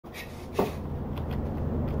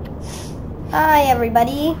Hi,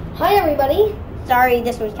 everybody. Hi, everybody. Sorry,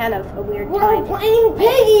 this was kind of a weird We're time. playing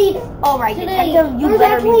Piggy. All right, Today. detective, you There's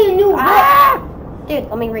better actually be. a new Dude,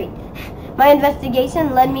 let me read. My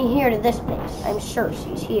investigation led me here to this place. I'm sure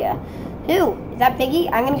she's here. Who? Is that Piggy?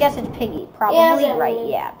 I'm gonna guess it's Piggy. Probably Yeah, right.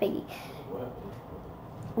 Yeah, Piggy.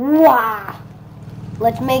 Wow.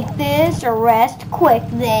 Let's make this arrest quick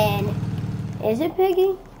then. Is it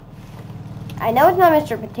Piggy? I know it's not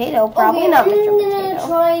Mr. Potato. Probably not Mr. I'm Potato. gonna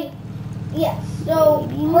try. Yes. So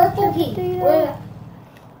Maybe purple Mr. key. Potato? Where's that?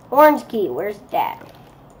 Orange key. Where's that?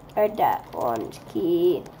 Where's that orange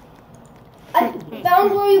key? I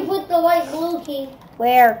found where you put the light blue key.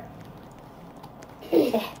 Where?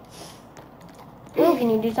 Ooh, can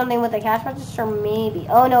you do something with the cash register? Maybe.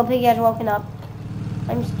 Oh no, Piggy has woken up.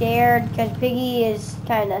 I'm scared because Piggy is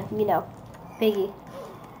kind of, Piggy.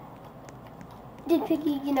 Did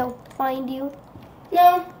Piggy, find you?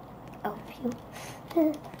 No. Oh,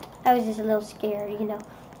 phew. I was just a little scared,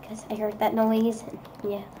 because I heard that noise. And,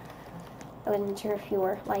 yeah. I wasn't sure if you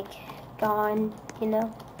were, like, gone,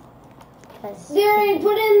 Because There, I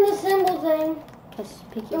put in the symbol thing.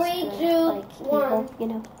 Piggy's 3, 2, like 1.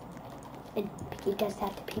 evil, And Piggy does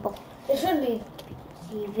that to people. It should be.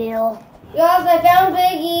 Piggy's evil. Guys, I found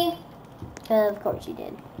Piggy. Of course you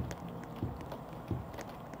did.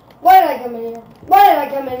 Why did I come in here? Why did I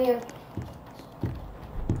come in here?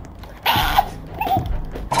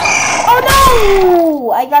 Oh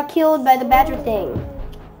no! I got killed by the badger thing.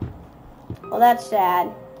 Well, that's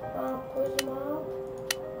sad. Close them up.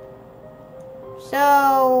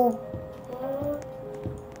 So,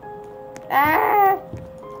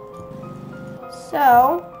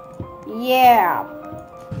 so, yeah.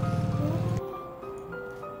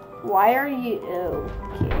 Why are you?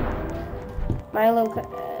 Okay. Milo.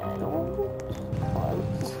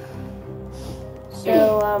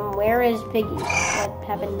 So, where is Piggy? What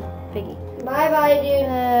happened to Piggy? Bye-bye,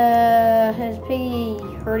 dude. Is Piggy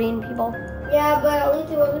hurting people? Yeah, but at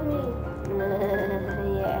least it wasn't me.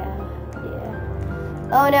 Yeah.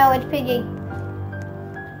 Oh no, it's Piggy.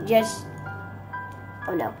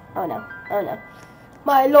 Oh no.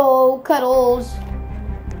 Milo, Cuddles.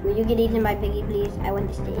 Will you get eaten by Piggy, please? I want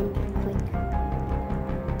to stay in quick.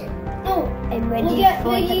 No. I'm ready Look at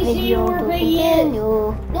for the Piggy, see video where to Piggy is.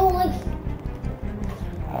 continue. No, let's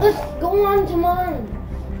go on to mine.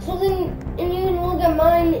 So then, and you can look at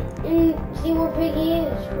mine and see where Piggy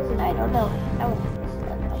is. I don't know.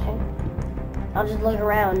 Okay. I'll just look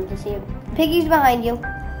around to see if Piggy's behind you.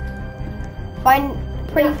 Find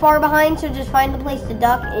pretty far behind, so just find the place to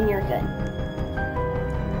duck and you're good.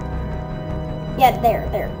 Yeah, there.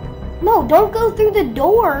 No, don't go through the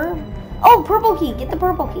door. Oh, purple key. Get the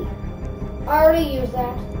purple key. I already used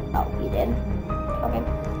that. Oh, you did? Okay.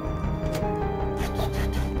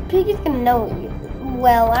 Piggy's gonna know you.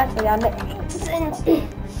 Well, actually, that makes sense.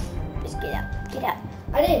 Just get out.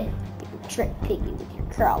 I did. Trick Piggy with your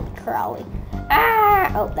crawly.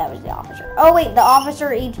 Ah! Oh, that was the officer. Oh, wait, the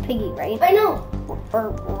officer eats Piggy, right? I know. Or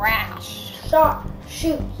Rash. Stop.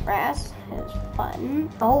 Shoot. Rash is fun.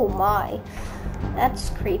 Oh, my. That's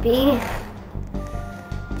creepy.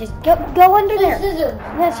 Just go under there. Scissors.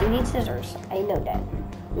 Yes, you need scissors. I know that.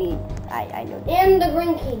 I know that. And the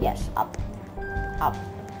green key. Yes, up.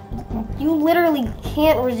 You literally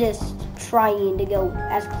can't resist trying to go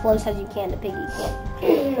as close as you can to Piggy.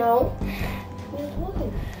 No.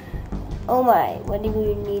 Oh my, what do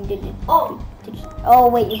we need to do? Oh. Oh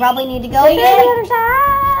wait, you probably need to go to the other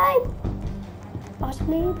side.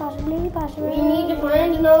 Possibly. We need to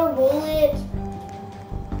find another bullet.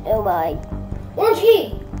 Oh my. Orange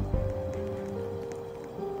key.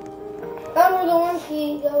 Found where the orange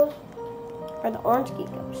key goes. Where the orange key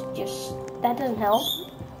goes. Just, that doesn't help.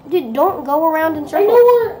 Dude, don't go around in I circles.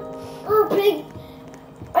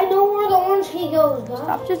 know where the orange key goes, guys.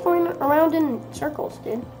 Stop just going around in circles,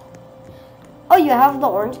 dude. Oh, you have the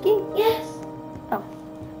orange key? Yes. Oh,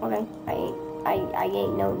 okay. I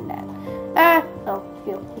ain't known that. Ah! Oh,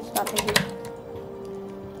 phew. He's not Piggy.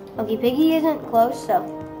 Okay, Piggy isn't close, so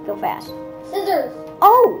go fast. Scissors.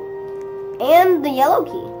 Oh! And the yellow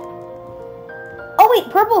key. Oh, wait,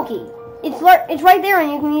 purple key. It's right there,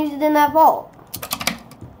 and you can use it in that vault.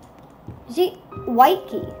 See? White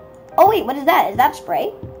key. Oh, wait, what is that? Is that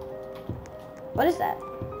spray? What is that?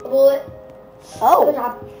 A bullet. Oh.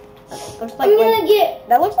 Looks like I'm gonna get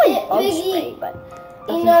that looks like bug Piggy. spray, but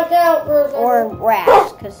He knocked out for a second. or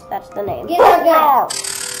Rash, because that's the name. Get knocked out.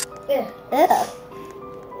 Yeah. Ugh.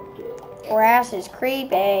 Rash is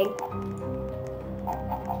creepy.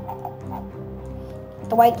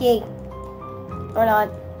 The white key. Or not.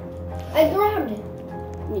 I grabbed it.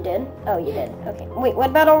 You did? Oh, you did. Okay. Wait, what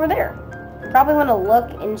about over there? probably want to look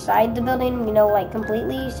inside the building, you know, like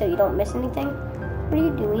completely, so you don't miss anything. What are you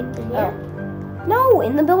doing? Yeah. Oh. No,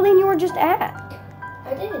 in the building you were just at.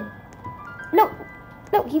 I did. No,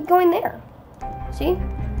 keep going there. See?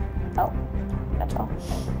 Oh, that's all.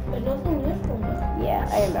 There's nothing useful there. Yeah,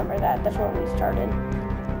 I remember that. That's where we started.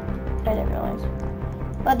 I didn't realize.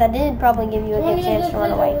 But that did probably give you a good chance to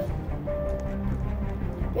run away.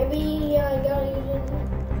 Maybe I gotta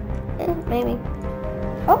use it. Maybe.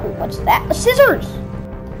 Oh, what's that? Scissors!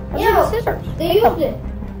 Yeah, scissors. They used it.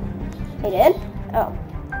 They did? Oh.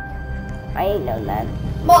 I ain't known that.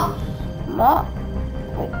 Mop. Mop.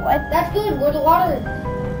 Wait, what? That's good. Where the water is.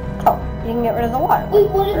 Oh, you can get rid of the water. Wait,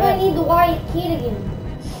 what if I need the white key again?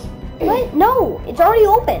 What? No, it's already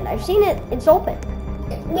open. I've seen it. It's open.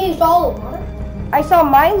 We used all the water. I saw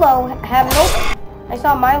Milo have it open. I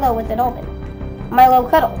saw Milo with it open. Milo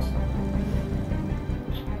Cuddles.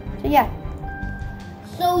 So yeah.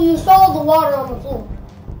 So you saw the water on the floor.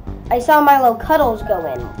 I saw Milo Cuddles go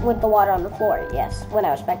in with the water on the floor, yes, when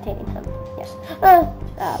I was spectating him. Yes.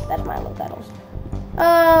 That's Milo Cuddles.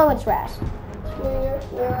 What's Ras? Where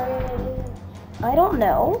are you? I don't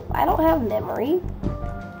know. I don't have memory.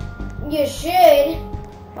 You should.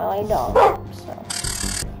 Well, I don't. So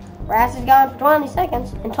Ras is gone for 20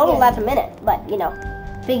 seconds. In total, that's a minute. But, you know,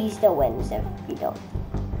 Piggy still wins if you don't.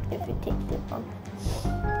 If it takes too long.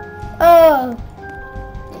 Oh.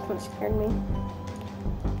 This one scared me.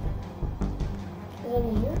 Is it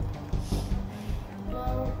in here?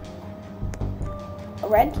 No. A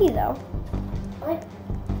red key, though. What?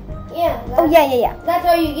 Yeah. Oh, yeah. That's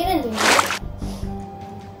how you get in here.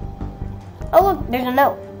 Oh, look, there's a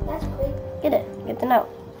note. That's quick. Get it. Get the note.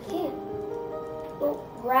 Yeah. Well,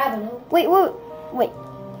 grab it. Wait.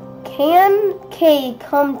 Can K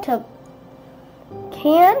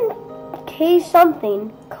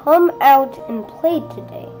something come out and play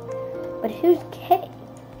today? But who's K?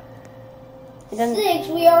 It doesn't. 6.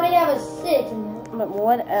 We already have a 6 in there. But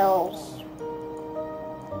what else?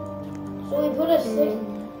 So we put a 6 in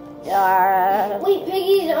there. Wait,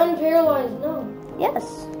 Piggy's unparalyzed. No.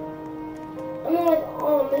 Yes. I mean, like,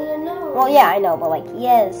 oh man, no. Well, yeah, I know, but like,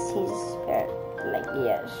 yes,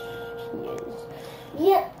 yes, he is.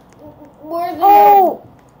 Yeah. Where's the Oh,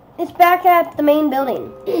 it's back at the main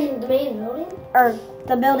building. the main building? Or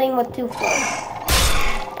the building with 2 floors.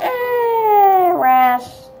 Rash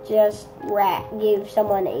just gave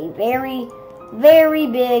someone a very, very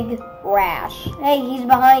big rash. Hey, he's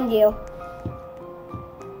behind you.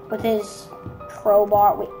 With his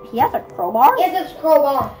crowbar. Wait, he has a crowbar? Yes, it's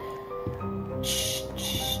crowbar. Shh.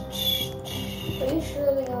 Are you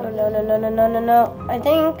sure they got it? No. I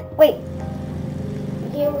think. Wait. You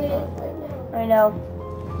can't read it right now. I know.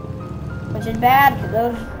 Which is bad, because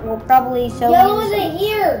those will probably so Yellow isn't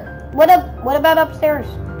here. What about upstairs?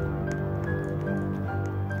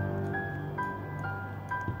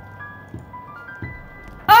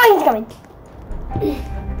 Oh, he's coming.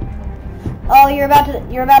 Oh, you're about to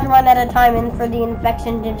run out of time, and for the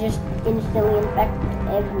infection to just instantly infect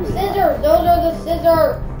everyone. Scissors. Those are the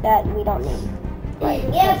scissors. That we don't need. Right.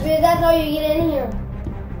 Yes, because that's how you get in here.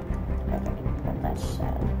 Okay. Well, that's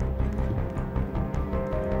sad.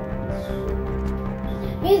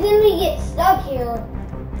 Because then we get stuck here.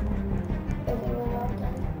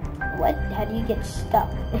 What? How do you get stuck?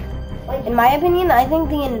 Like, In my opinion, I think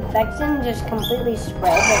the infection just completely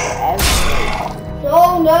spreads over everything.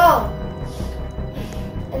 no.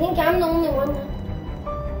 I think I'm the only one.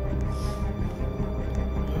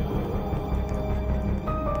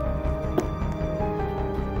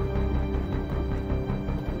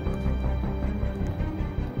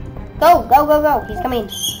 Go. He's coming.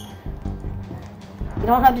 You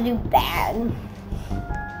don't have to do bad.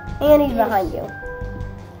 And he's behind you.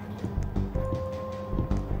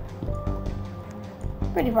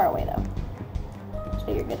 Pretty far away though.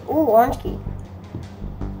 So you're good. Ooh, orange key.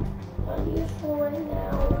 Unuseful right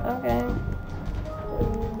now. Okay.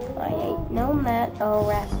 I ain't known that. Oh,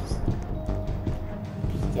 Ras.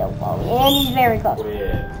 Still falling. And he's very close.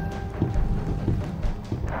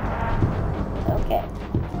 Okay.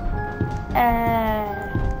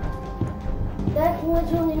 That's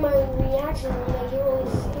literally my reaction when I get really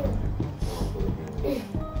scared.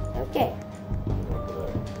 Okay.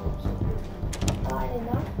 I did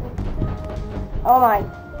not. Oh my.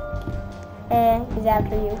 And he's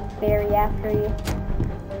after you. Very after you.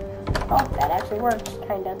 Oh, that actually works,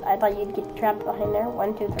 kind of. I thought you'd get trapped behind there.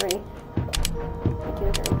 1, 2, 3. 1,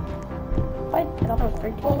 2, 3. What? I thought it was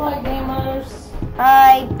 13. Oh my gamers.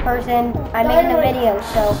 Hi, person. I'm making a video,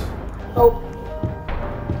 so. Oh.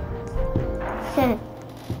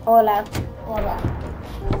 Hola. Hola.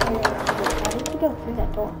 How did you go through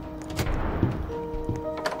that door?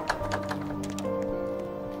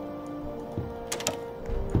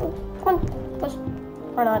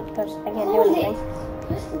 or not? Because I can't do anything.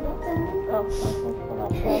 Press the button. Oh, well,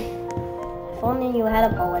 that's good. If only you had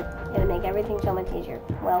a bullet, it would make everything so much easier.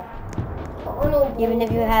 Well, Oh, no. even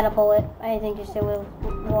if you had a bullet, I think you still would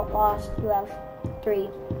have lost. You have 3,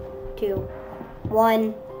 2,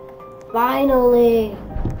 1. Finally!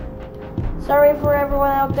 Sorry for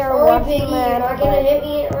everyone out there watching Piggy, that. you're not gonna hit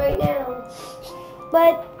me right now.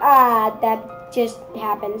 But, that just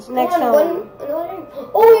happens. Next Come on, time.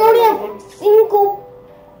 Oh, we already have single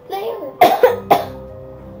player.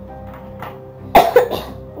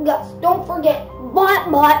 Guys, don't forget. Bot,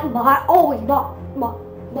 always bot.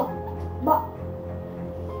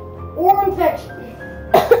 Or infection.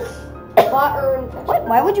 Bot or infection. What?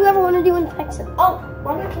 Why would you ever want to do infection? Oh,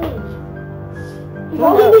 why not change?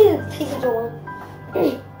 Why would we take it away?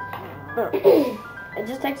 It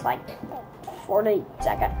just takes like 40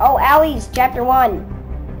 seconds. Oh, Allie's chapter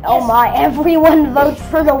 1. Oh Yes. my, everyone votes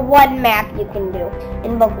for the one map you can do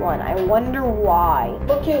in book 1. I wonder why.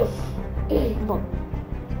 Book 2. Book.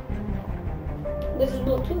 This is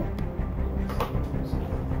book 2.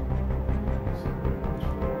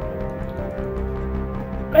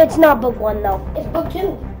 It's not book 1 though. It's book 2.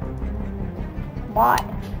 Why?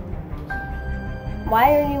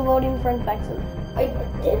 Why are you voting for infection? I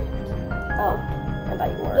did. Oh, I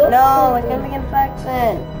thought you were. Look No, for it's gonna be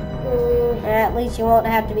infection. At least you won't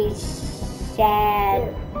have to be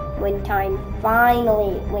sad when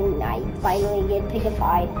I finally get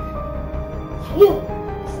pigified. You.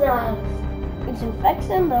 It's not. It's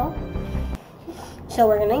infection though. So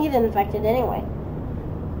we're gonna get infected anyway.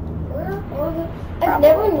 I've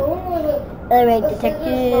never known what a. Alright,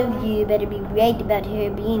 detective, you better be right about her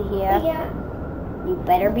being here. Yeah. You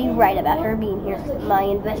better be right about her being here. My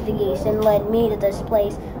investigation led me to this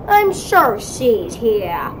place. I'm sure she's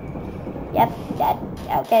here. Yep, okay.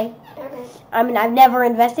 Okay. I mean, I've never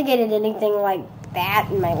investigated anything like that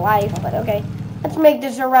in my life, but okay. Let's make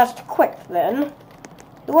this arrest quick then.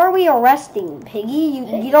 Who are we arresting, Piggy?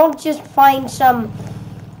 You don't just find some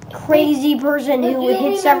crazy person who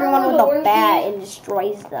hits everyone with a bat and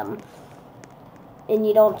destroys them. And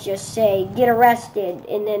you don't just say, get arrested,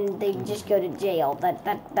 and then they just go to jail.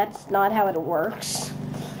 That's not how it works.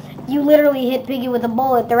 You literally hit Piggy with a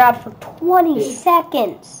bullet, they're out for 20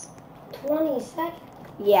 seconds. 20 seconds.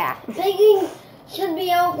 Yeah. Piggy should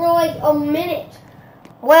be out for like a minute.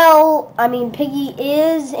 Well, I mean, Piggy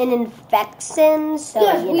is an infection, so,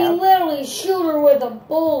 Yes, you we know. literally shoot her with a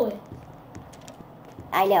bullet.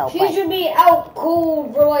 I know, She but should be out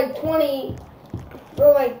cold for like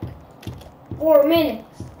 4 minutes.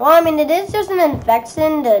 well, I mean, it is just an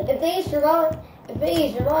infection to... If Piggy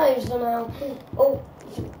survives somehow,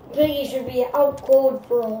 Piggy should be out cold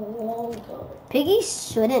for a long time. Piggy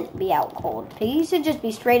shouldn't be out cold. Piggy should just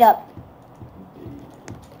be straight up...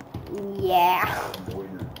 Yeah.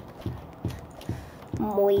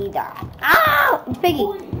 Moida. Ah! It's Piggy.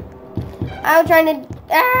 I'm trying to...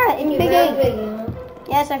 Ah! It's You Piggy. found Piggy, huh?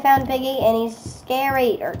 Yes, I found Piggy, and he's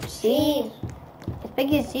scary. Or she. Is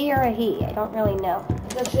Piggy a she or a he? I don't really know.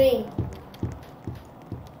 Let's see.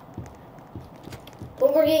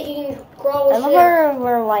 Don't forget you can crawl with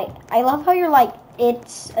I love how you're like,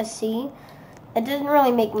 it's a C. That doesn't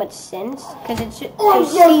really make much sense, because it should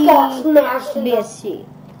be a C.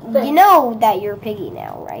 You know that you're Piggy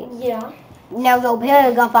now, right? Yeah. Now go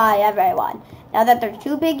pigify everyone. Now that there's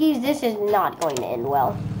 2 Piggies, this is not going to end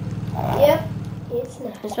well. Yep. It's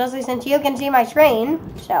not. Especially since you can see my screen,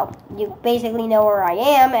 so you basically know where I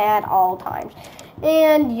am at all times.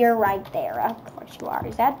 And you're right there. Of course you are.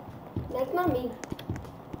 Is that? That's not me.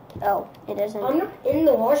 Oh, it isn't. I'm not in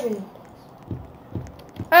the washroom.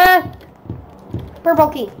 Ah! Purple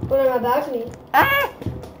key. But I'm about to be. Ah!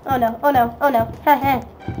 Oh no, oh no, oh no. Ha ha.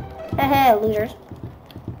 Ha ha, losers.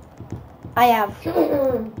 I have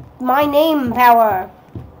my name power.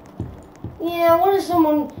 Yeah, what if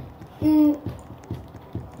someone...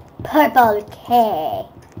 Purple K.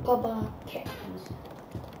 Papa cares.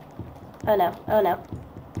 Oh no, oh no.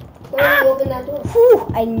 Why didn't you open that door? Whew,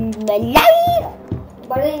 I'm alive!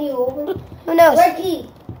 Why didn't you open? Who knows? Red key.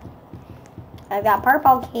 I've got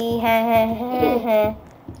purple key. Ha ha ha ha.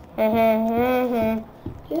 Ha ha ha ha.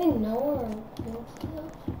 You didn't know.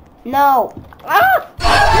 No. Ah!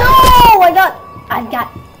 No!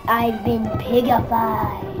 I've been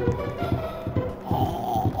pigified.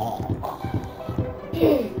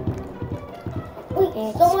 Wait,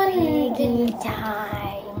 It's someone Piggy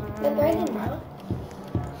time. Look, I did not.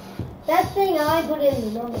 That thing I put in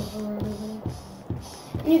the number for everything.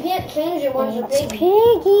 You can't change it once you're It's big.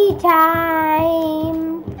 Piggy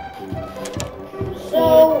time.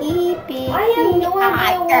 So, Piggy, Piggy. I have no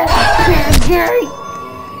idea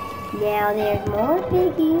Now there's more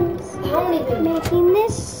piggies. How many piggies? Making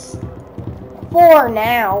this 4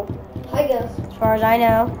 now, I guess. as far as I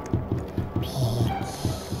know.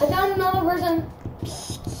 I found another person.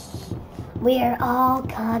 We're all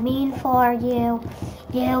coming for you.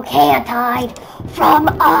 You can't hide from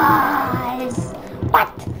us.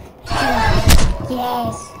 What?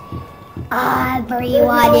 Yes.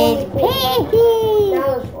 Everyone is piggy.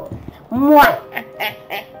 Now there's 4. Mwah.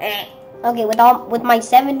 Okay, with my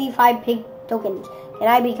 75 pig tokens, can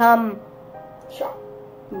I become? Sure.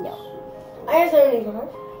 No. I have 75.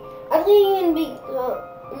 I think you can be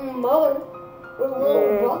mother or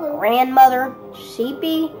little brother. Grandmother,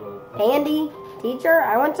 sheepy, handy, teacher.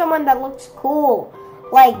 I want someone that looks cool,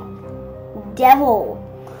 like devil,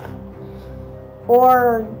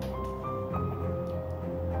 or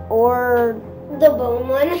The bone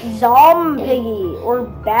one. zombie, or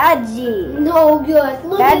Badgie. No good.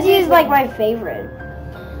 Badgie is like my favorite.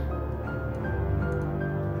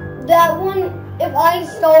 That one. If I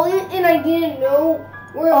stole it and I didn't know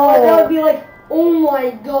where it Oh. was, I would be like, oh my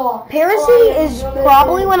god. Parasy is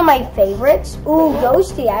probably one of my favorites. Ooh,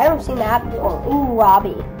 Ghosty. I haven't seen that before. Ooh,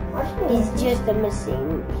 Robbie. He's just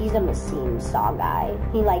he's a machine saw guy.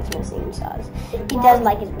 He likes machine saws. He does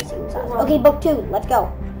like his machine saws. Okay, book 2. Let's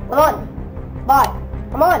go. Come on. Bot.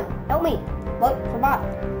 Come on. Help me. Look for bot.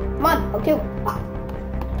 Come on. Book 2. Bot.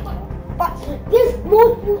 Bot. This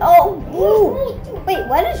multiple. Oh, ooh. Wait,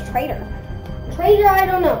 what is traitor? Trader, I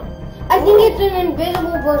don't know. I think it's an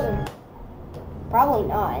invisible person. Probably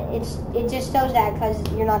not. It just shows that because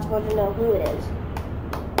you're not supposed to know who it is.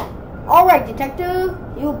 All right, detective,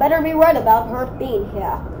 you better be right about her being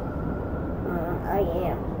here. I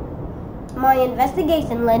am. My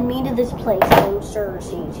investigation led me to this place. I'm sure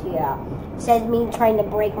she's here. Says me trying to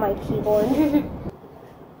break my keyboard.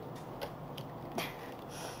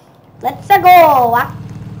 Let's go.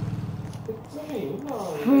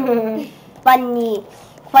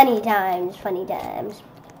 Funny times.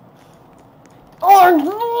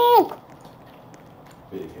 Oh,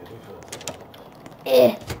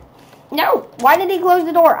 no! Why did he close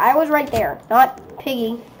the door? I was right there, not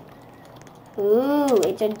Piggy. Ooh,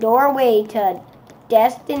 it's a doorway to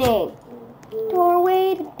destiny.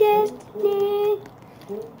 Doorway to destiny.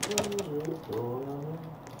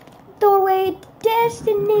 Doorway to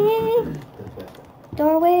destiny.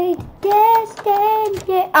 Doorway to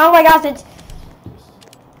destiny. Oh my gosh, it's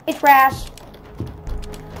Rash.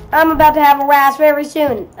 I'm about to have a rash very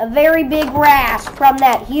soon. A very big rash from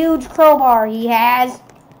that huge crowbar he has.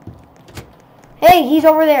 Hey, he's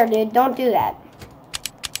over there, dude. Don't do that.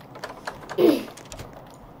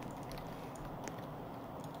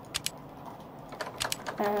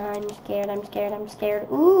 I'm scared.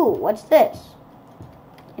 Ooh, what's this?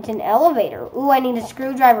 It's an elevator. Ooh, I need a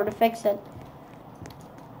screwdriver to fix it.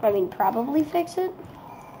 I mean, probably fix it.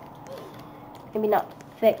 Maybe not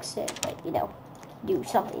fix it, but, you know, do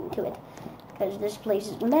something to it. Because this place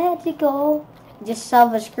is magical. Just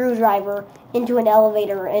shove a screwdriver into an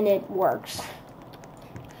elevator and it works.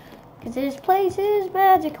 Because this place is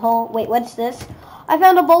magical. Wait, what's this? I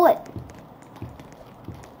found a bullet.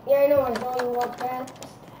 Yeah, I know. I saw you walk past.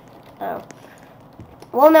 Oh.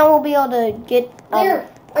 Well, now we'll be able to get There.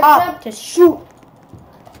 up to shoot.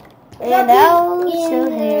 And I'll in show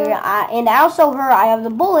there. her. And I'll show her I have the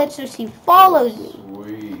bullet, so she follows me.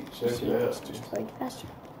 Sweet. Check it out. dude. Just like faster.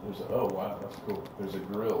 Oh wow, that's cool. There's a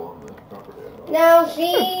grill on the property. Now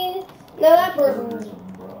that person. Burgers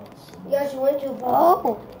and brats and- Yeah, she went too far.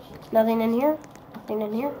 Oh, nothing in here? Nothing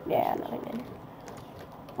in here? Yeah, nothing in here.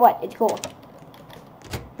 What? It's cool.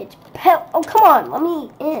 It's oh, come on, let me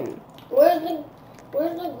in. Where's the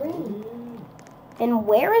green? And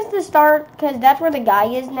where is the start? Because that's where the guy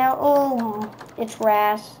is now. Oh, it's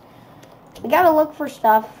Ras. We gotta look for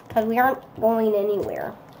stuff because we aren't going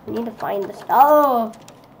anywhere. We need to find the stuff. Oh.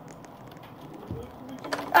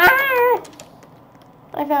 Ah!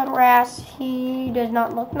 I found Ras. He does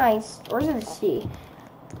not look nice. Or is it a C?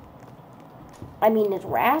 I mean, is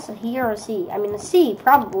Ras a he or a C? I mean, a C,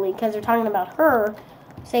 probably, because they're talking about her.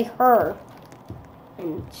 Say her.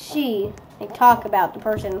 And she, they talk about the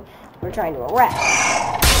person we're trying to arrest.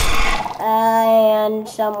 And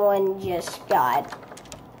someone just got...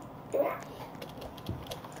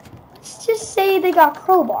 Let's just say they got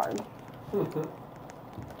crowbarred.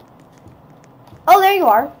 Oh, there you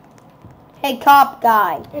are. Hey, cop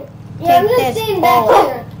guy. Yeah, I'm Take just this staying back bullet.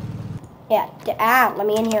 here. Yeah, let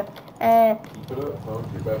me in here. Keep it up, punk.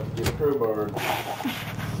 You're about to get crowbarred.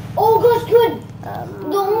 Oh, gosh, good.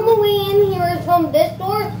 The only way in here is from this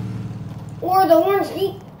door or the orange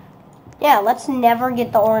key. Yeah, let's never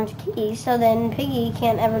get the orange key, so then Piggy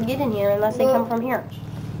can't ever get in here unless they come from here.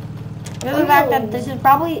 Except for the fact that this is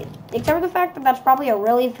probably, except for the fact that that's probably a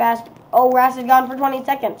really fast. Oh, Ras is gone for 20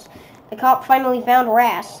 seconds. The cop finally found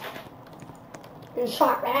Ras. And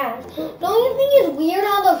shot Ras. Don't you think it's weird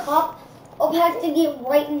how the cop has to get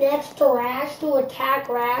right next to Ras to attack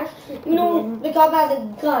Ras? You know, the cop has a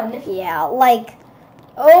gun. Yeah, like,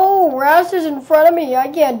 oh, Ras is in front of me. I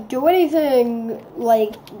can't do anything.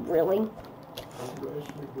 Like, really?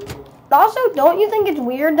 Also, don't you think it's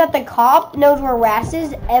weird that the cop knows where Ras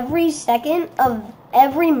is every second of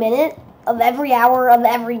every minute of every hour of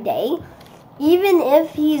every day? Even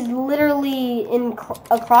if he's literally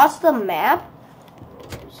across the map?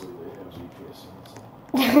 Obviously,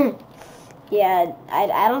 they have GPS. Yeah,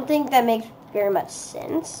 I don't think that makes very much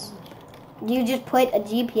sense. Do you just put a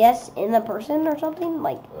GPS in the person or something?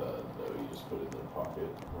 Like, No, you just put it in their pocket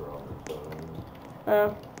or on their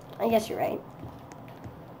phone. I guess you're right.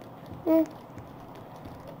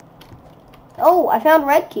 Oh, I found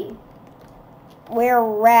Recked, where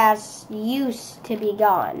Ras used to be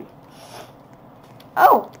gone.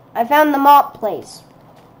 Oh, I found the mop place.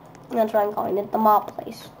 That's what I'm calling it, the mop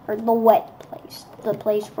place. Or the wet place. The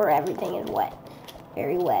place where everything is wet.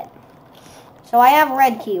 Very wet. So I have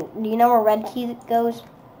Recked. Do you know where Recked goes?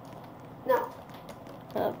 No.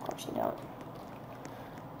 Oh, of course you don't.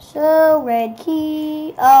 So, Recked.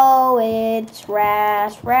 Oh, it's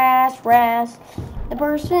Ras. The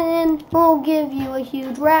person will give you a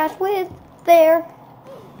huge Ras with their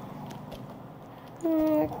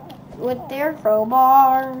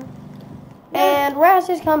crowbar. And Ras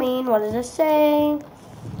is coming. What does it say?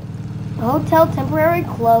 The hotel temporarily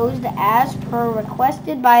closed as per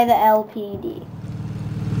requested by the LPD.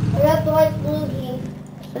 I got the white blue key.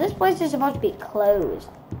 So this place is supposed to be closed.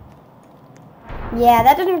 Yeah,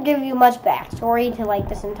 that doesn't give you much backstory to like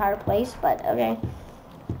this entire place, but okay.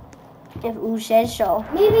 If Ooh says so.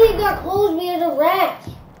 Maybe it got closed because of rats.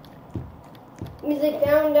 Because they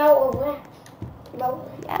found out a rat. About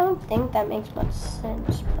rats. Yeah, I don't think that makes much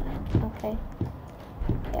sense, but okay.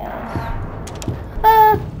 Yes.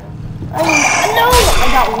 No! I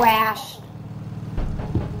got rashed.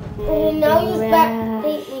 And now you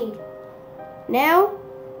spectate me. Now,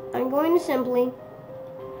 I'm going to simply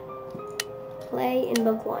play in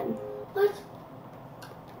book 1. What?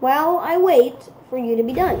 While I wait for you to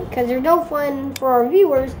be done. Because there's no fun for our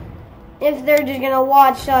viewers if they're just going to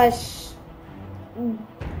watch us,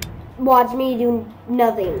 watch me do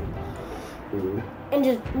nothing. And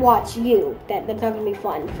just watch you. That's not going to be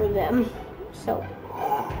fun for them. So,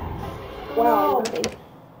 wow.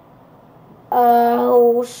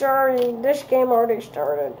 Oh, sorry. This game already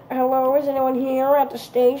started. Hello, is anyone here at the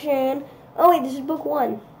station? Oh, wait, this is book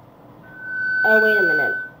 1. Oh, wait a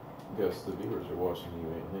minute. Because the viewers are watching you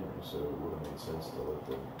and Henry, so it would have made sense to let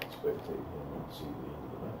them spectate him and see the end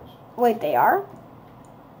of the match. Wait, they are?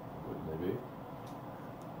 Wouldn't they be?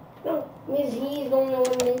 No, because he's the only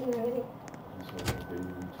one making everything. He's making a video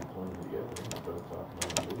you two playing together. They're both talking on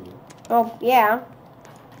the video. Oh, yeah.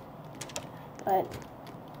 But,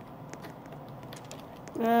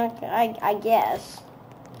 okay, I guess.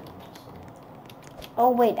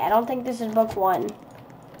 Oh, wait, I don't think this is book 1.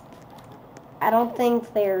 I don't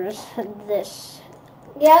think there's this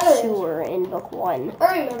sewer in book 1.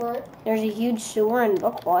 I remember it. There's a huge sewer in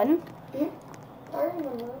book 1? I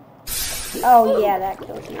remember it. Oh, yeah, that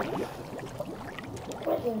kills you.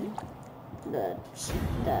 What game? The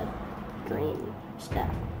green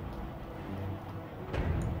stuff.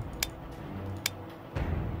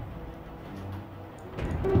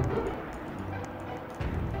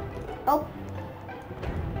 Oh.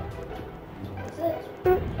 What's this?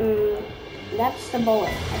 That's the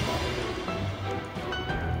bullet.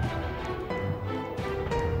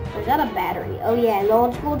 Or is that a battery? Oh yeah, in the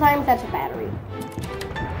old school times, that's a battery.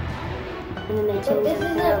 And then they But changed this it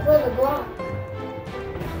isn't now. for the garage.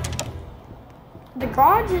 The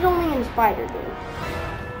garage is only in Spider Game.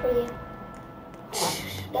 Oh yeah.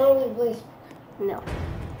 That only plays. No,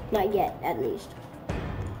 not yet, at least.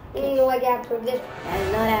 You know, like after this. That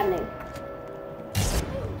is not happening.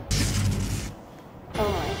 Oh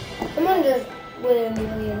my. Someone just win $1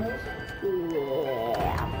 million.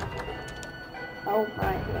 Yeah. Oh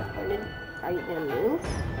my. Are you gonna move?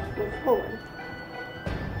 Move forward.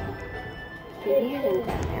 Piggy isn't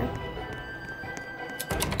down there.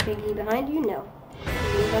 Piggy behind you? No.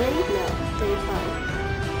 Piggy underneath? No. So you're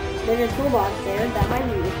fine. There's a toolbox there. That might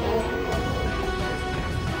be useful.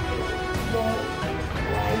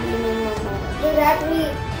 Why do you need more toolbox? There's actually,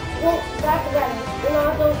 well, that's the gun. And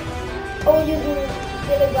also, you can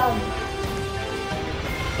get a gun.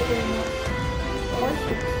 Of course,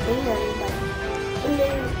 it's cleaner, but And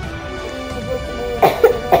then, you put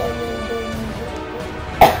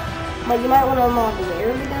the But you might want to unlock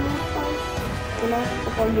where the gun is first, you know,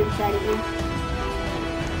 before you try to do.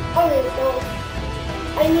 Okay, so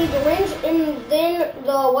I need the wrench and then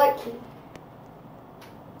the white key.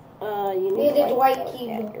 You need the white key.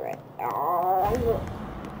 Yeah, you're right.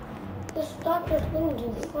 Just stop your thing to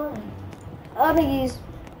the front. Oh, Piggy's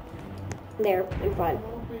there in front.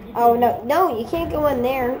 Oh no, you can't go in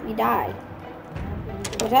there. You die.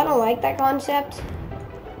 Which I don't like that concept.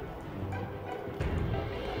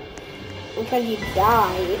 Because you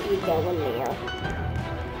die if you go in there.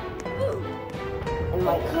 And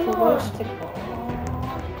like, who wants to?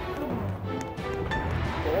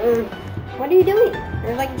 What are you doing?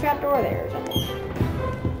 There's like a trap door there or something.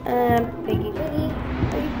 Piggy.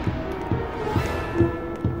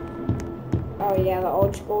 Oh yeah, the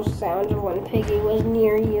old school sounds of when Piggy was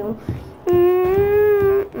near you.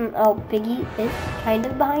 Oh, Piggy is kind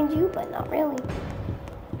of behind you, but not really.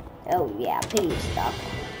 Oh yeah, Piggy's stuck.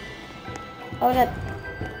 Oh, that.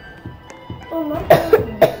 Oh, not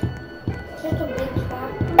really. It's just a big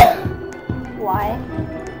trap. Why?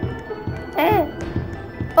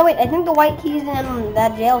 Oh wait, I think the white key's in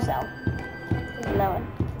that jail cell. In that one.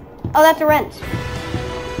 Oh, that's a wrench.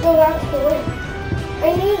 No, that's the wrench.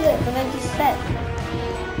 I knew this. What I just said.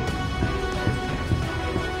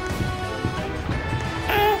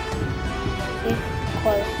 It's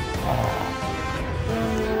close.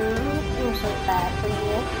 I'm so bad for you.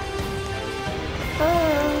 Oh,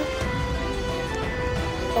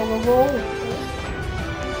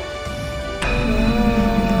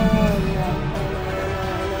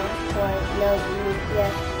 yes.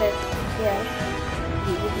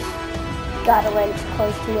 You just got a wrench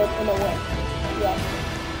close to it in a way. Yes.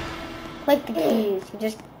 Like the keys. You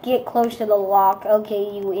just get close to the lock. Okay,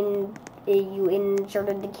 you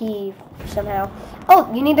inserted the key somehow. Oh,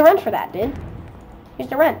 you need the wrench for that, dude. Here's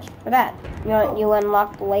the wrench for that. You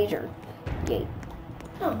unlock the laser gate.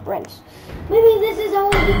 Wrench. Maybe this is how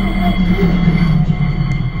we get the white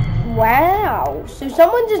key. Wow. So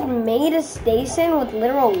someone just made a station with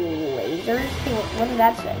literal lasers? Hey, what did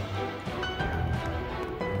that say?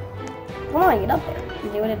 Come on, get up there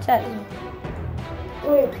and see what it says.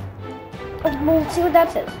 Wait. We'll see what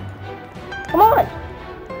that says. Come on.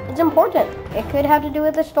 It's important. It could have to do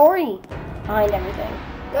with the story behind everything.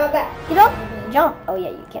 Go back. Get up. Jump. Oh,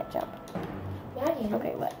 yeah, you can't jump. Yeah, I can.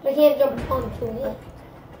 Okay, what? I can't jump onto it.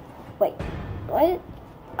 Wait. What?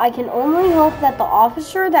 I can only hope that the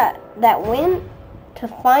officer that went to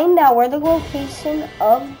find out where the location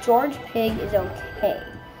of George Pig is okay.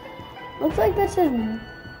 Looks like this is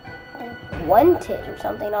wanted or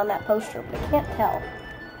something on that poster, but I can't tell.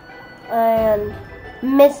 And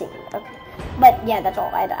missing. Okay. But yeah, that's all.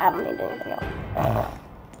 I don't need anything else.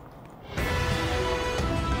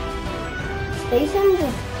 Station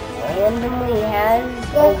just randomly has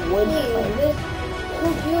a wood plate.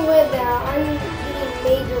 Since you live there, I'm getting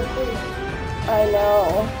major food. I know,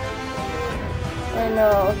 and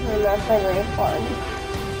that's like very fun.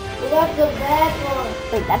 Well, that's the bad one.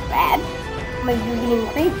 Wait, that's bad? But you're getting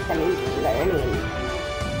creeps. I mean, you're learning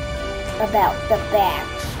about the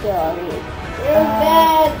backstory. There's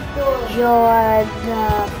bad story. George the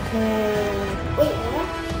Pig. Wait, what?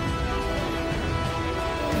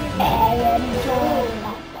 And George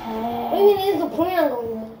the Pig. Maybe there's the plan on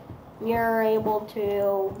You're able to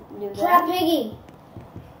do that. Trap Piggy.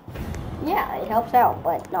 Yeah, it helps out,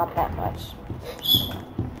 but not that much.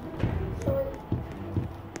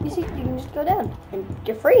 You see, you can just go down, and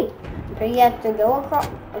you're free. Piggy has to go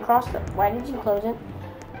across the... Why did you close it?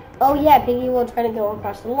 Oh yeah, Piggy will try to go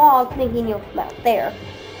across the log, thinking you'll come out there.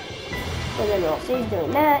 And then you'll see he's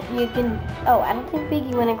doing that. You can... Oh, I don't think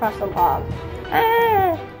Piggy went across the log.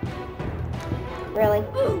 Ah! Really?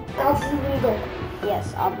 Accidental.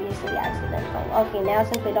 Yes, obviously accidental. Okay, now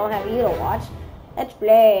since we don't have you to watch, let's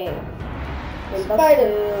play.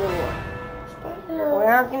 Spider. We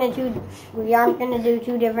aren't gonna do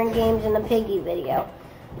two different games in the Piggy video.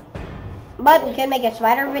 But we could make a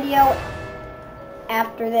spider video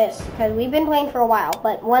after this, because we've been playing for a while,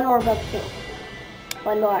 but one more book two.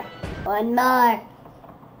 One more.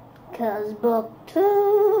 Cause book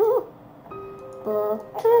two.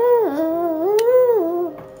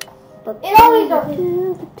 It always does.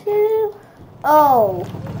 Oh,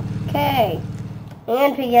 okay.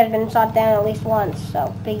 And Piggy has been shot down at least once,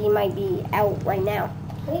 so Piggy might be out right now.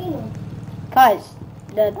 Because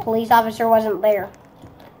the police officer wasn't there.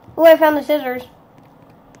 Oh, I found the scissors.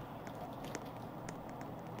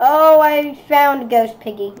 Oh, I found Ghost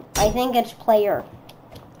Piggy. I think it's player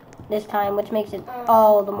this time, which makes it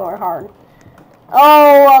all the more hard.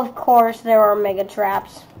 Oh, of course there are mega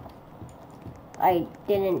traps. I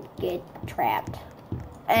didn't get trapped.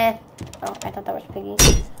 Oh, I thought that was Piggy.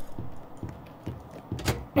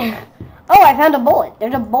 Oh, I found a bullet.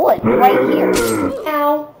 There's a bullet right here.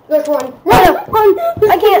 Ow. Let's run. Run!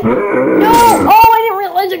 I can't. No! Oh, I didn't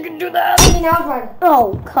realize I could do that. Okay, now let's run.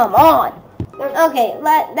 Oh, come on. Okay,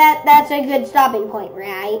 that's a good stopping point,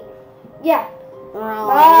 right? Yeah. Right.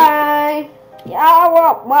 Bye. Yeah,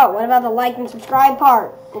 whoa, what about the like and subscribe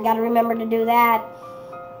part? We gotta remember to do that.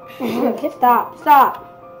 Stop.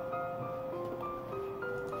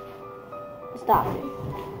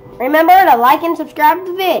 Remember to like and subscribe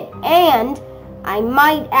to the vid. And I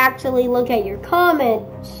might actually look at your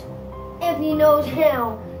comments. If he knows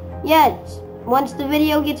how. Yes, once the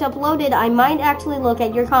video gets uploaded, I might actually look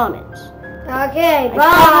at your comments. Okay, I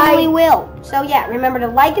probably bye. will. So yeah, remember to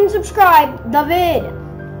like and subscribe the vid.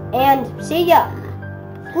 And see ya.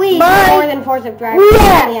 Please, Bye. more than 4 subscribers. We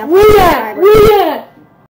out.